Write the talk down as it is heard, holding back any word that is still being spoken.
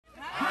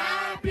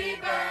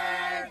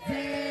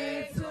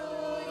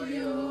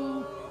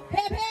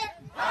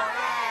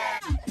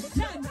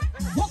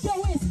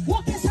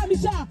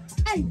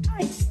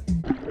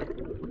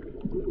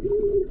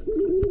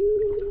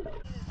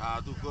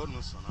good,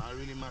 my son. I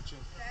really matching.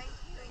 Thank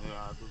you.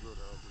 Yeah, I'll do good.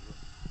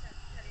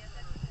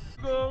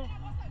 Go.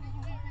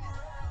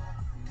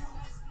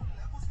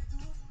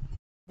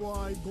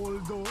 Boy,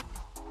 Goldo.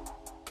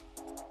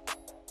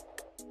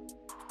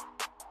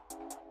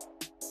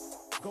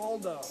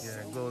 Goldo.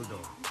 Yeah, Goldo.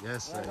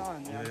 Yes, sir. Right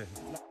on, yeah.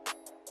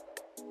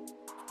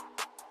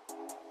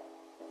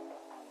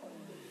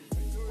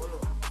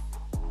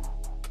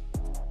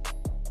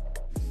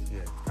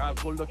 Yeah. Call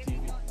Goldo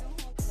TV.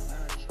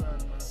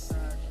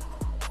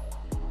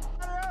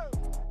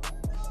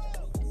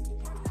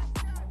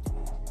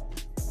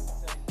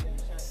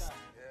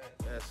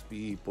 Yes,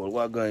 people,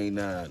 what going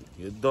on?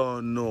 You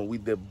don't know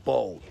with the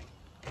boat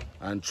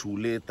and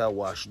Chuleta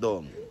wash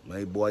down.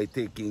 My boy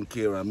taking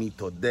care of me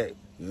today,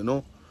 you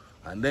know?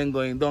 And then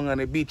going down on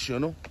the beach, you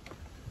know?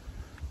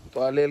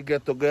 So a little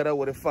get together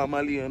with the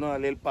family, you know? A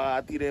little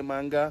party, the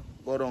manga.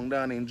 Go down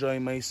there and enjoy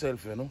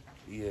myself, you know?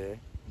 Yeah.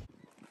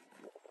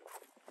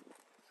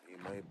 See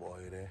my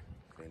boy there,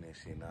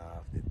 finishing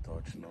off the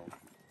touch now.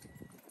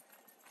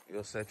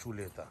 You say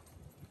Chuleta.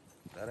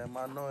 Let them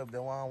man know if they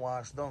want to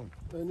wash down.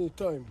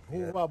 Anytime.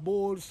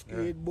 Hoverboard,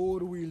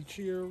 skateboard,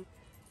 wheelchair,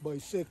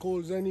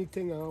 bicycles,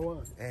 anything I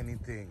want.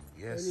 Anything.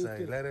 Yes,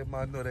 Anything. sir. Let them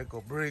man know they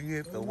could bring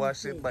it to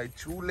wash it by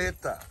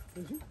Chuleta.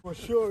 For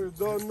sure, you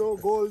don't know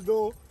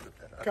Goldo.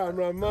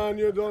 Cameraman,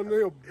 you don't know,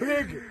 you're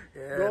big.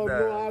 Yeah, don't that,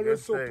 know all the good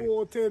thing.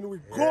 supporting. We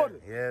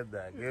good. Yeah,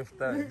 that. Give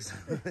thanks.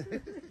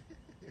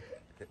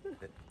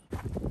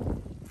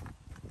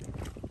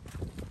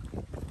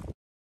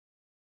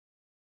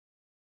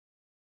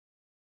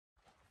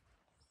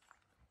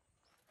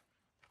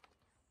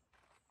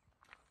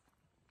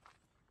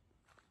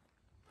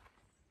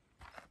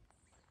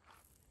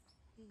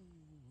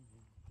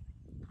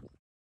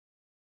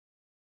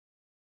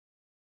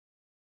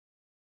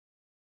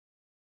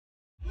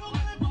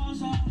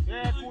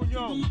 Yeah,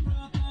 cuño.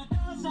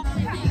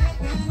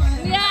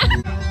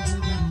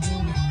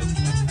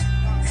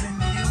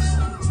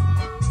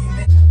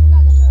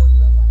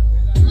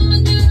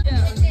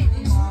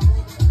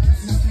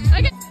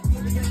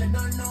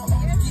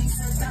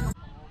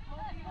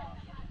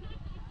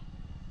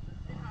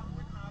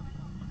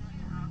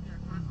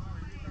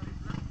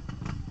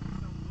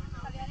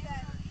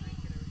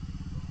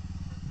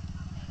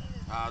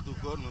 I'll do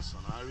good, my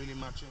son. I really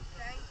matching.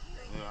 Thank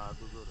you. Yeah, I'll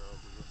do good.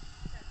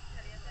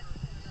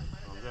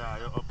 Yeah,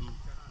 you're up.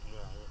 Yeah.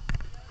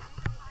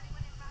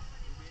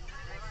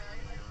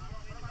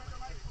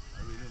 I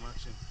really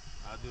matching.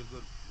 I do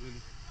good,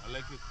 really. I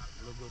like it.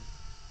 You look good.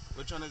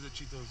 Which one is the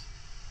Cheetos?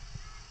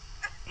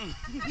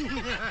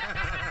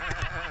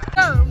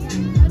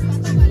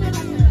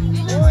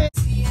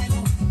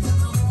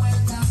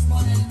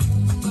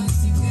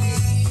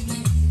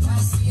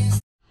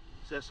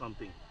 Say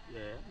something. Yeah,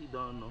 you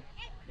don't know.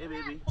 Hey,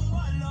 baby.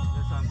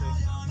 Say something.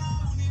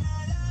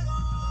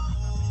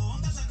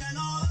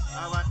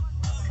 All right.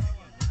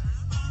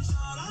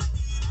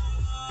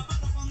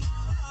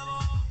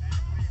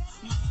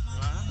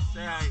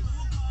 Say hi.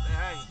 Say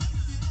hi.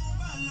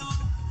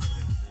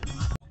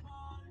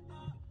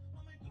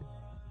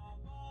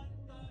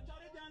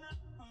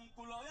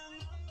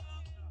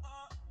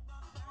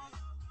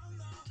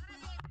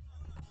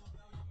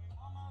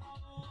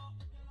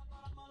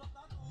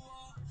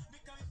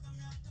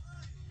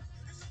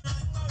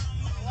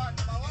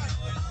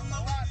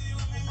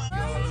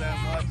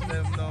 Watch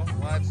them now.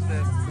 Watch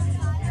them.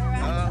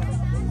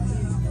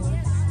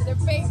 They're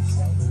fake.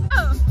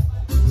 Oh.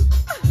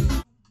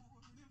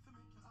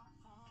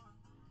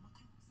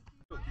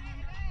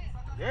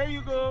 There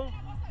you go.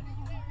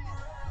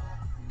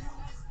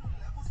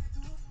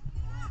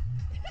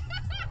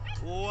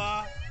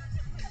 What?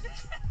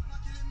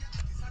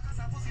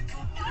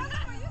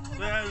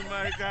 Well,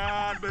 my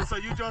God, so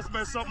you just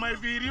messed up my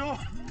video?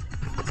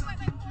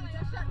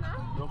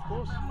 Of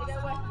course.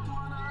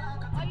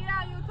 Are you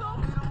on YouTube?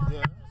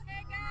 Yeah.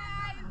 Hey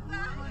guys.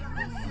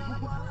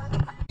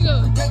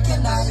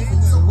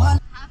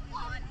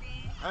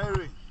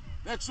 Irene,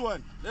 next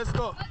one. Let's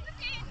go.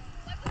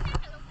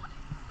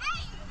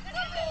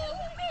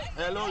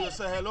 Hello, you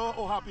say hello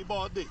or happy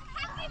birthday?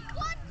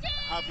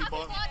 Happy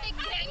birthday.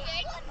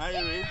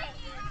 Irene,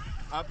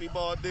 happy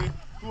birthday.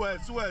 Who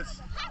else? Who else?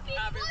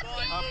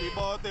 Happy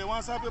birthday.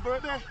 Wants happy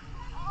birthday?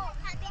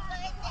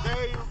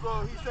 There you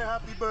go. He said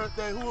happy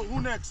birthday. Who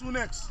next? Who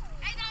next?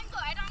 I don't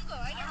go.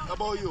 How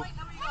about you?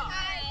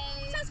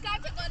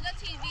 Subscribe to Goldo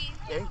TV.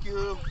 Thank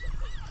you.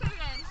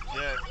 Korean.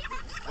 Yeah.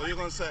 What you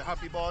gonna say?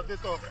 Happy birthday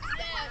to? Yeah,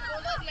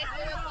 Goldo like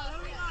very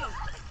close.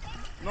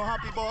 No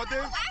happy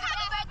birthday?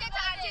 Happy birthday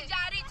to Auntie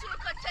Jari too,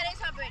 because today's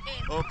her birthday.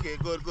 Okay,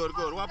 good.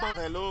 What about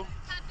hello?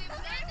 Happy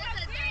birthday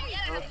to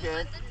the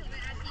Okay.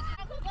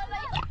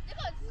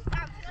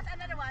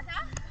 Under the water.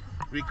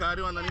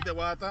 Ricardo underneath the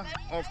water?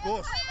 Of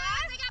course.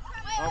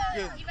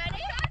 Okay. You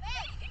ready?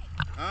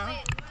 Huh?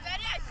 Wait,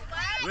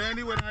 you ready?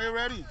 Randy, when are you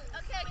ready? Okay,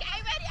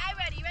 I'm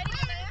ready. You ready?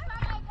 Ready?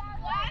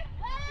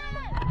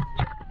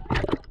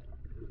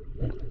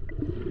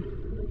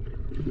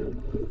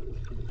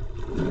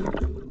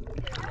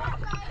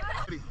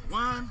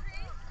 1,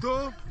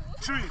 2,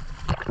 3.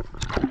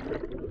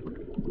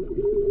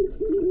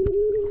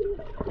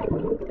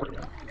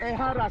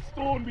 had a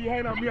stone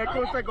behind me. I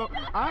couldn't say,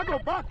 I go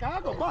back.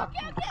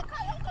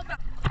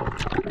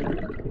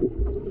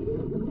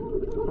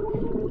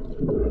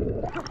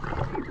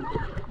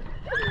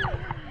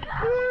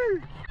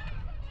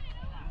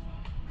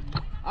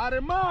 At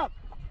the mark,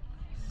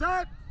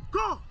 set,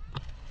 go.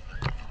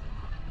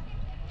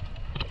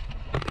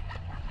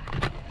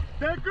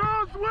 The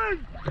girls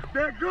win.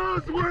 The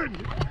girls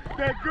win.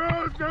 The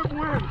girls them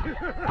win.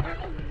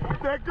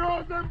 The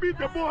girls them beat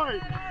the boy.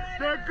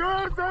 The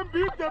girls them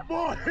beat the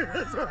boys.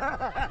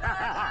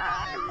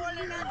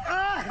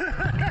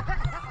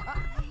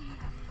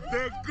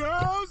 The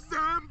girls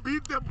them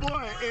beat the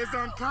boy. It's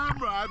on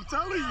camera. I'm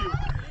telling you.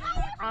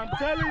 I'm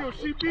telling you,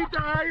 she beat the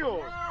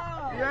Ayo.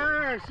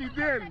 Yeah, she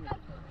did.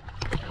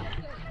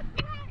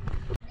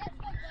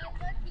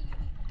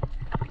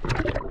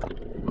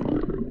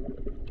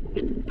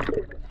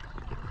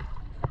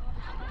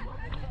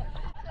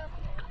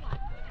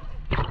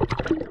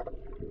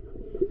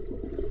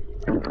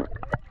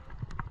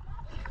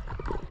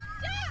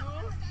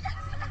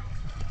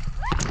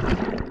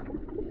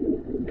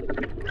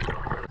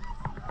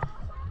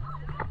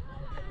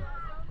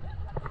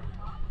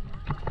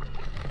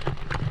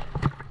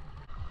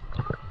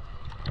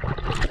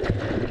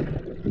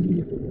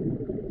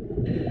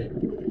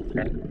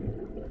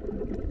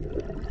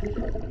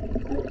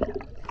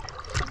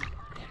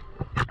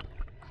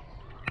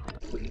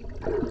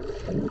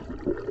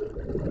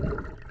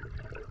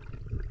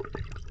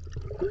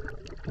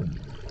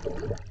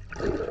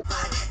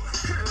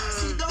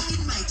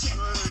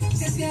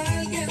 Si a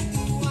alguien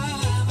tú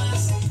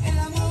amas, el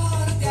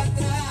amor te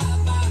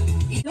atrapa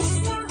y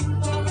los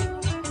amo.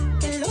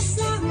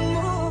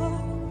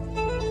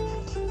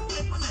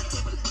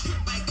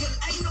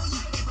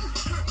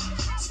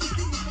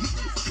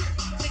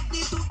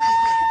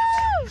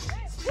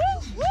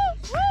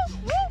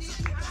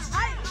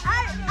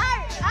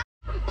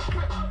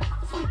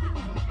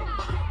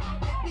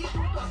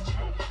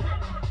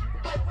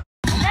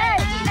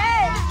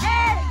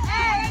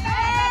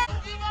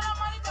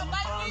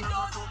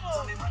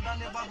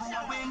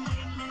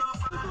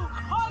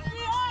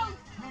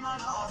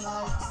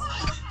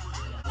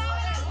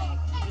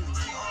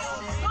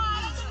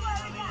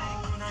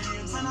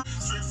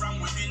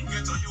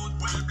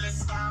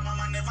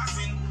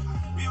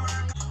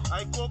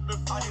 I cook the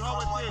food,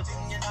 how it is?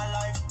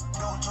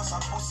 Don't just a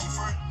pussy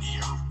for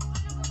dear.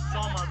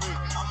 Some of it.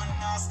 I'm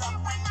not stop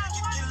when I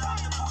kill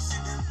out the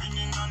pussy.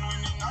 Winning and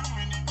winning and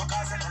winning.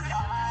 Because they don't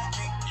like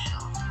me.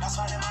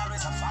 That's why them always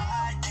a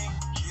fighting.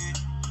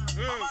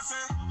 Hey, Mama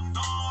say,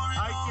 don't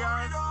worry.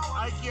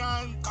 I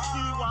can't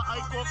see what I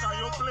cook on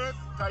your plate,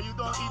 cause you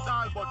don't eat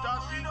all, but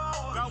just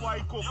that's what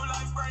I cook. Your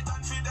life bright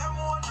and see them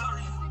one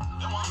blurry.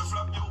 They want to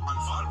flop you and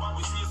fall by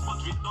we face, but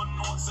we don't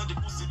know. So the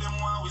pussy them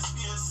want we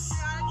space.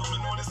 But we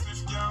know the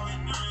swift can't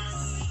win the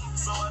race.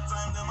 So what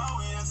time them a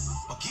waste?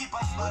 But keep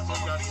a smile on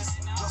my face,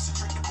 just to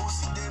trick the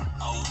pussy them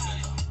out.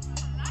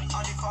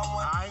 And if I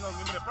want, I ain't gonna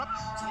give me the props. I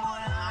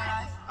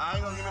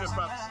ain't gonna give me the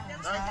props.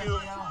 Thank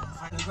you.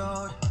 find the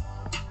road.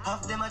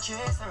 Half them a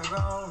chase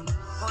around.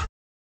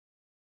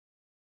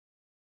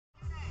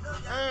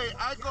 Hey,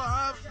 I could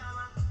have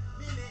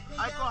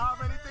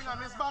anything on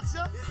this box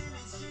here?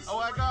 Oh,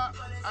 I got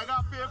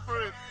paid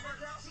for it.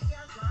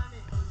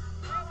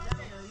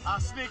 A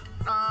sneak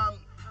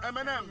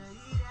M&M.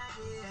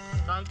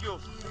 Thank you.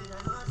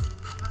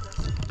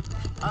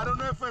 I don't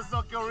know if it's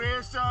a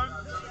curation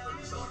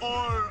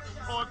or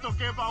to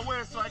give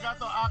away, so I got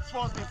to ask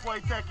first before I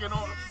take, you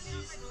know.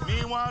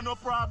 Me want no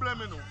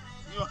problem, you know.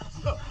 You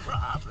want no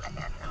problem.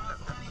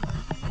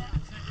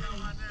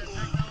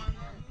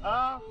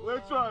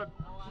 Which one?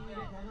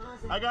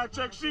 I got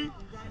check she?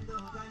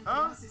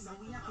 Huh?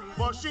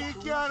 But she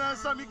can't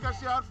answer me because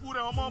she had food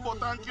at home, but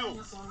thank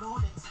you.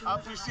 I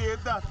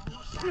appreciate that.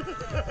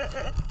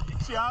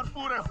 She had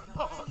food at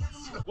home.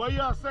 What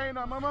you are saying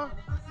now, mama?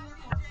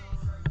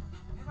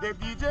 The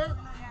DJ?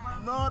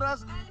 No,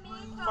 that's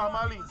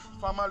family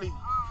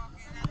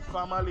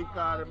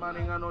car. The man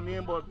ain't got no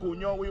name, but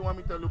Cunyo, we want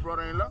me to tell you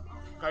brother-in-law?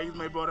 Because he's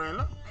my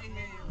brother-in-law.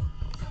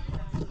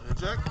 You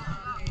check?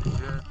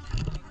 Yeah.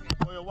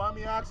 Oh, you want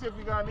me to ask if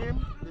you got a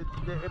name?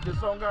 If the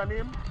song got a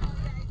name?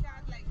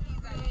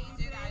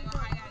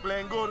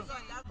 Playing good.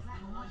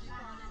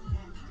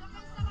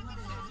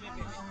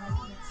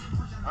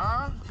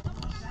 Huh?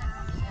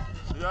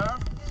 Yeah?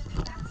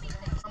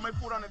 My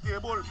food on the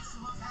table.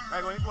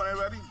 I'm going to eat one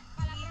already.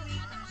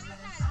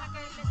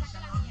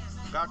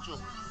 Got you.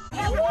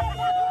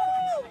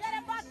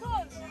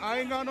 I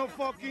ain't got no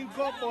fucking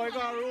cup, boy. I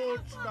got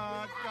roach,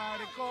 dog.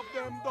 The cup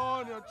them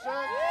done, you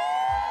check?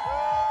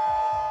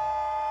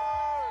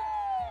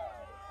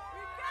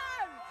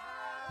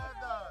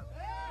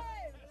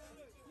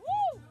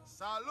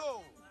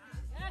 Salud.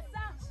 Yes,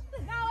 sir.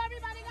 Now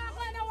everybody got to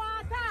go in the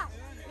water.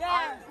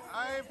 Yeah.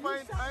 I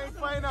ain't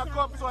find a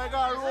cup, so I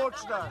got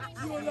roach there.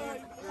 You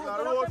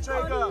got roach,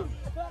 I got.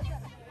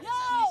 Yo,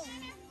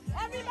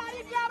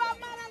 everybody grab a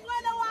man and go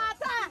in the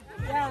water.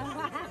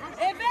 Yeah.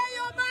 If you're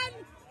your man,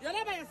 you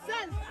never make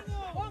sense.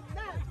 Fuck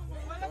that.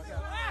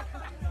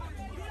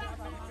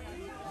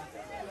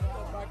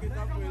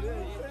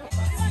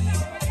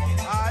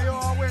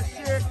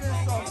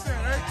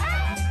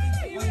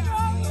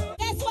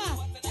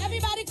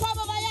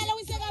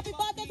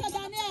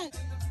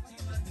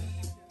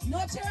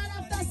 children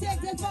after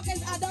 6, this fuck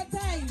is adult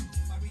time.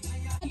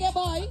 Okay,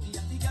 boy.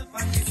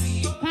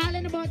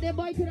 Calling about the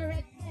boy to the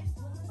red.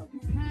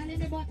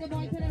 Calling about the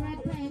boy to the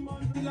red time.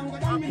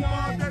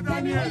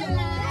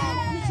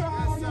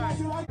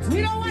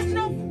 We don't want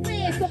no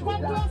face, so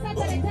come closer to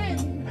the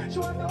tent.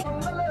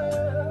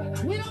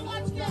 We don't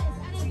watch face,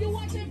 and if you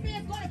watch your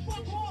face, go to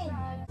fuck home.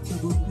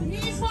 Me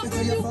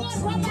fucking you, go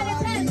come by the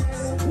tent.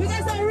 We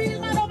got some real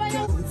man over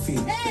here.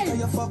 Hey,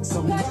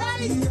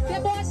 tonight, the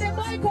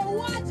boy go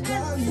watch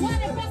and what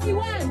the fuck you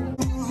want.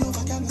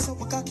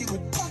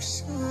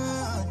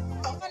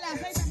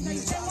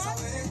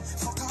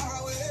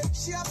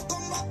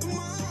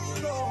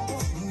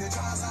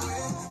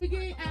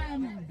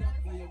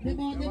 The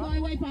boy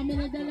wife $1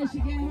 million, she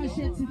get her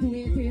shit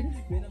situated.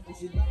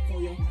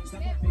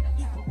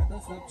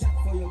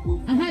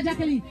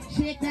 Jacqueline,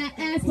 shake that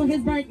ass for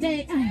his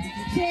birthday.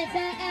 Shake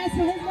that ass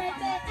for his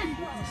birthday.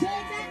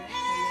 Shake that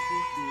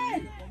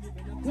ass.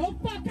 Don't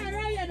fuck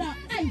around, you know.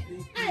 Hey,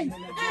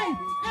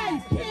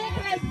 cake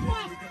like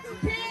fuck.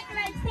 Cake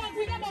like fuck.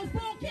 We got about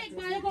 4 cakes,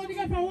 man. You're going to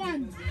get for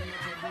 1.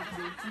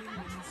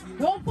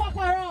 Don't fuck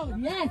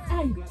around. Yes,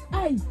 hey.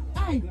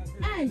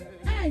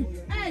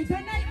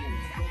 Tonight,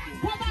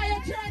 come on,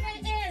 you're trying their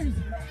ears.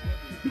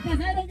 Because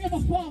I don't give a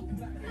fuck.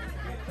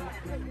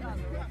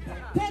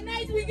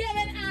 Tonight we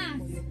giving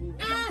ass.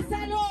 Ass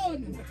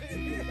alone.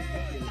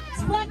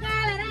 Fuck all of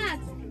that.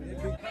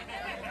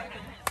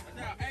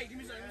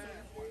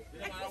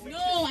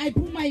 No, I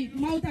put my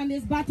mouth on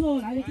this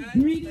bottle. I look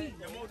greedy.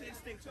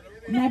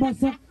 Never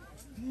suck.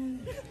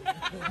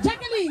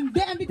 Jacqueline,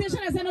 the invitation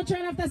I sent no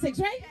train after 6,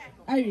 right?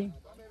 Irene.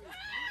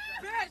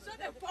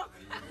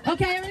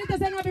 Okay, you ready to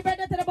send happy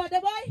birthday to the birthday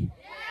boy?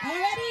 Are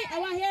you ready? I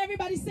want to hear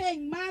everybody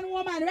sing. Man,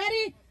 woman,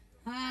 ready?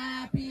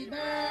 Happy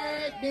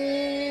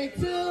birthday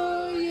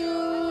to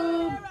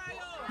you.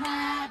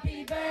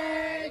 Happy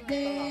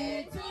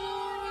birthday to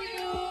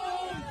you.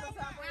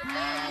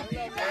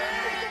 Happy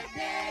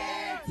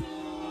birthday to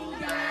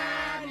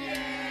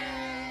Daniel.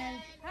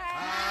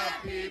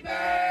 Happy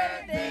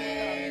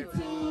birthday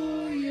to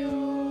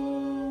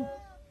you.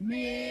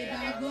 May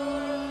the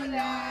good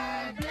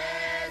Lord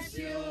bless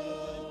you.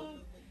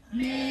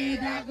 May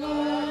the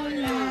good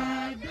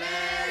Lord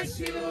bless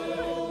you.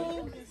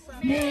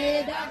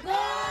 May the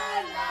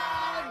good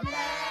Lord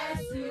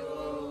bless you.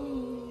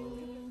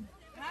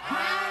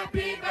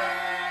 Happy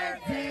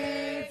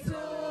birthday to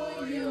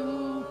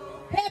you.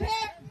 Hip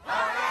hip.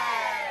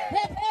 Hooray.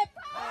 Hip hip.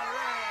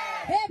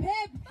 Hooray. Hip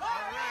hip.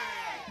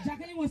 Hooray.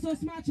 Jacqueline was so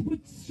smart, she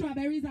put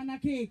strawberries on the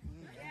cake.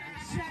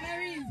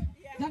 Strawberries.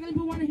 Jacqueline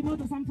put one in the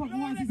mouth of some fucking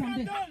ones or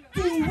something.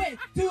 Do it.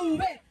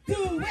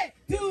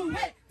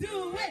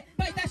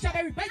 Bite that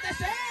strawberry. Bite that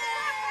strawberry.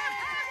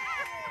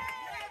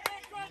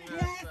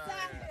 Yes,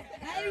 sir.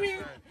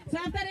 Irene, so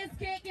after this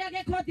cake you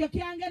get caught, you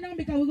can't get down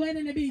because we're going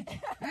in the beach.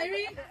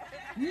 Irene,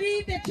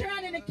 leave the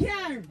children in the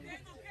car.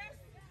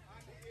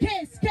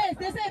 Kiss.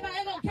 They say if I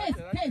ever kiss.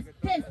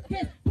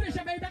 Put the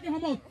strawberry back in her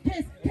mouth.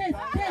 Kiss.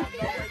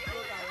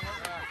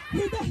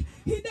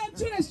 He done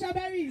chew the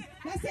strawberries.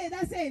 That's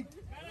it.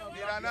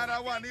 Need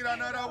another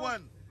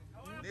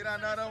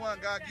one.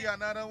 Gotta give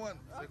another one.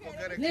 So you can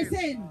get a kiss.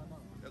 Listen.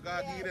 You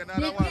gotta give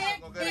another one.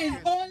 The cake is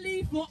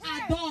only for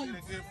adults.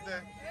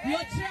 Your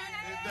child.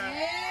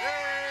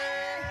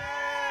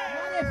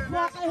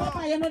 Fuck, I hope I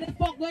know the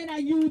fuck going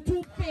on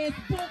YouTube,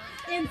 Facebook,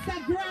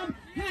 Instagram,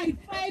 high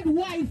five,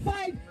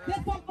 Wi-Fi, the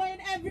fuck going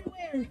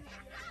everywhere.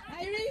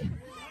 Irene?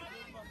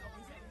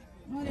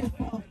 What the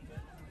fuck?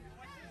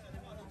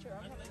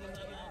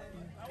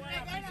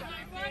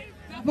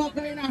 Fuck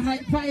going on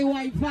high-fi,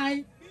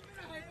 Wi-Fi,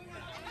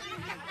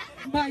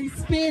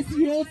 MySpace,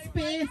 your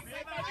space,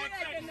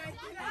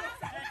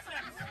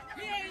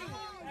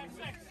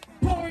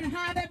 porn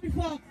hard every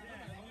fuck.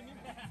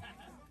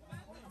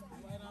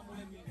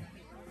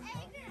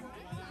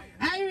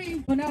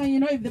 Irene, but now you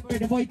know if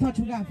the boy touch,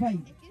 we gotta fight.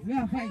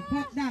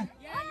 Fuck that.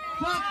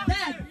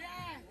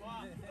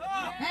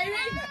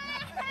 Irene?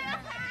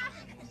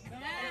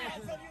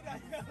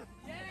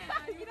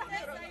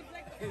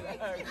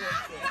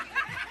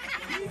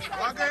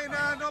 What going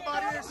on?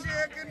 Nobody is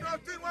shaking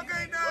nothing. What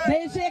going on? They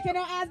ain't shaking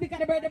no ass because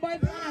the birthday boy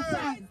passed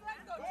on.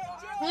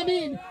 I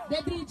mean, the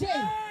DJ.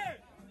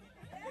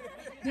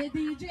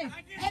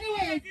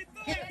 Anyway, it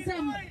gets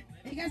some.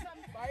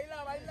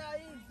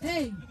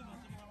 Hey,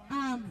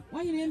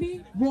 what your name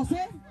be?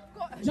 Jose?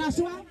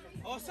 Joshua?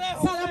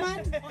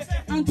 Salaman?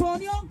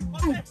 Antonio?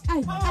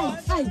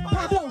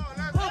 Pablo,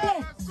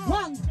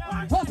 Juan,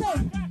 Jose,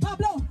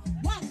 Pablo,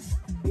 Juan,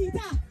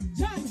 Peter,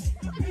 John,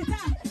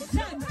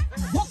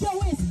 walk your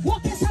waist,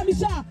 walk your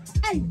Samisha,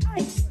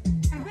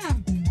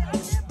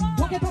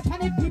 walk it up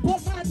on it, people,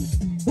 man,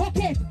 walk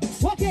it.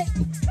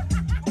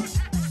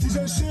 DJ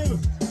Shield,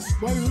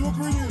 why you look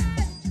really?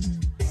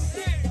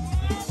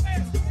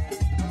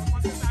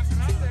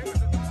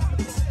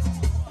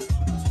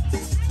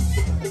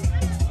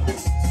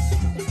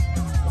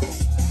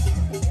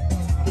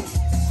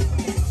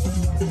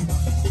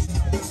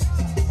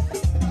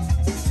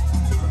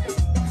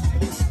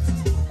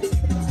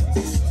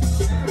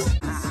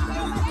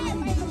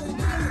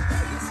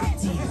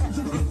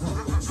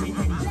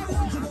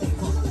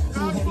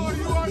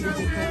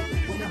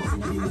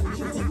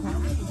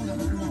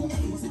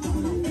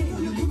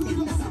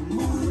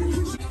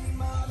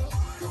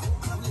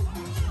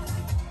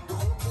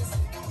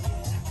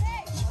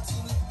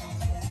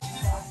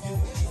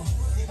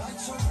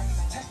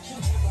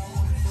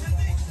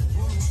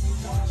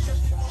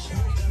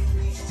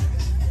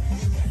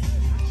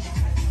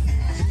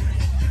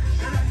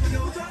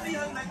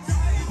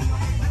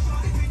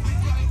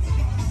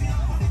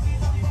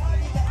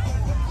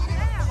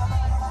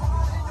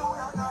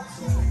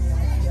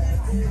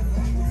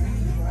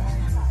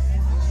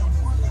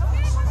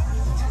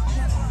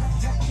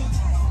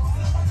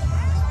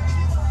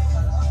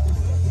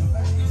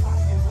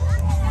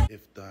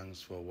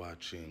 Thanks for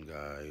watching,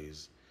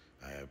 guys.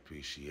 I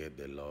appreciate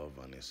the love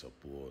and the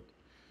support.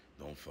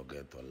 Don't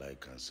forget to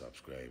like and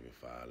subscribe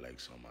if I like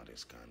some of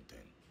this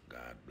content.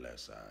 God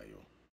bless you.